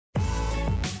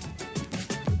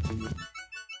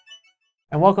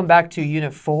And welcome back to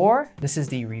Unit 4. This is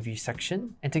the review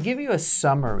section. And to give you a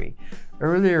summary,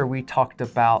 earlier we talked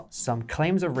about some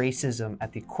claims of racism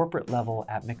at the corporate level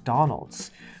at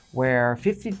McDonald's, where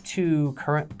 52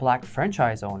 current black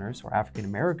franchise owners, or African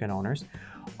American owners,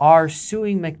 are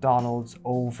suing McDonald's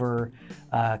over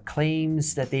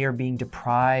claims that they are being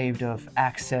deprived of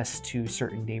access to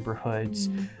certain neighborhoods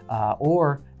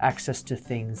or access to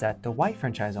things that the white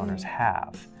franchise owners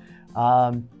have.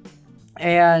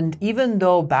 And even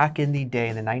though back in the day,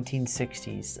 in the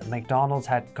 1960s, McDonald's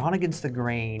had gone against the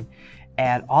grain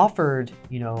and offered,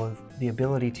 the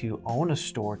ability to own a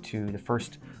store to the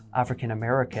first African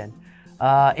American,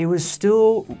 it was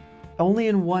still only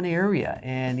in one area,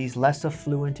 in these less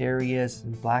affluent areas,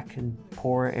 in black and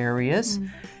poor areas.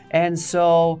 And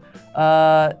so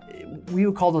we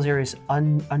would call those areas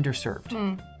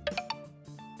underserved.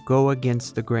 Go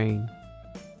against the grain.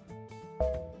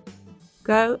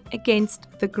 Go against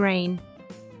the grain.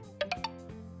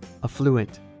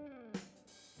 Affluent.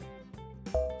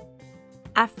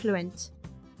 Affluent.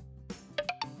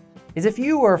 Is if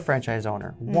you were a franchise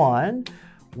owner, one,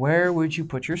 where would you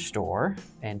put your store?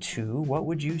 And two, what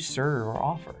would you serve or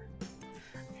offer?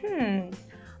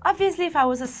 Obviously, if I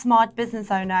was a smart business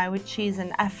owner, I would choose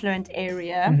an affluent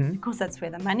area because that's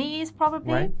where the money is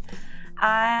probably. Right.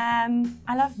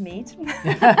 I love meat.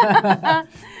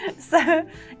 So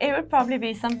it would probably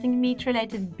be something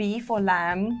meat-related, beef or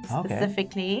lamb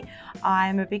specifically. Okay.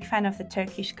 I'm a big fan of the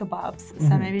Turkish kebabs.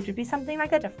 So maybe it would be something like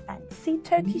that, a fancy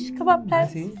Turkish kebab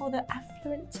place for the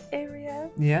affluent area.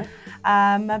 Yeah.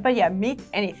 But yeah, meat,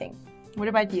 anything. What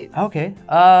about you? Okay.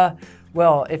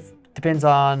 Well, it depends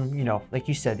on, like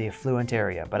you said, the affluent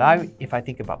area. But if I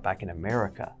think about back in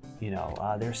America,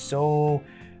 there's so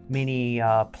many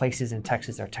places in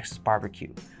Texas that are Texas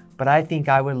barbecue. But I think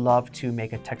I would love to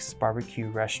make a Texas barbecue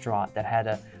restaurant that had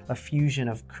a fusion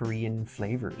of Korean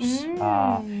flavors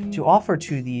to offer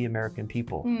to the American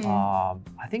people.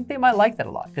 I think they might like that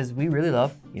a lot because we really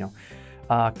love,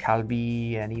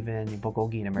 kalbi and even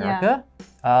bulgogi in America.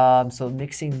 Yeah. So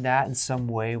mixing that in some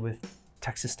way with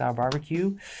Texas-style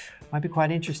barbecue might be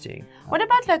quite interesting. What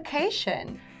about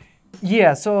location?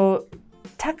 Yeah, so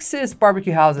Texas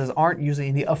barbecue houses aren't usually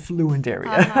in the affluent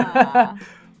area,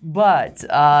 but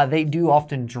they do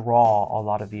often draw a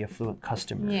lot of the affluent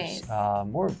customers,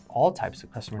 or all types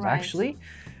of customers actually.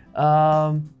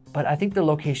 But I think the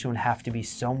location would have to be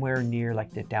somewhere near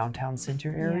like the downtown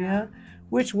center area,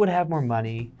 which would have more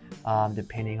money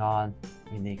depending on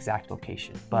the exact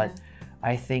location. But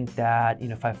I think that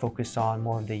if I focus on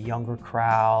more of the younger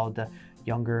crowd,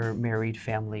 younger married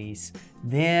families,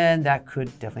 then that could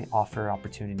definitely offer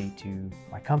opportunity to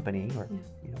my company or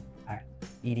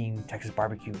eating Texas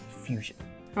barbecue fusion.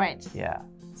 Right. Yeah.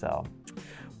 So,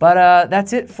 but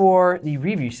that's it for the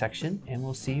review section, and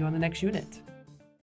we'll see you on the next unit.